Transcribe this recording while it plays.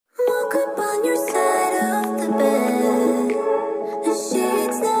on your side of the bed. The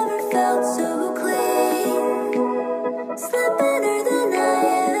sheets never felt so clean. Slept better than I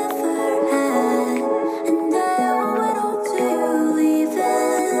ever had, and I owe it all to you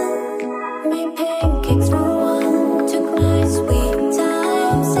leaving me pancakes.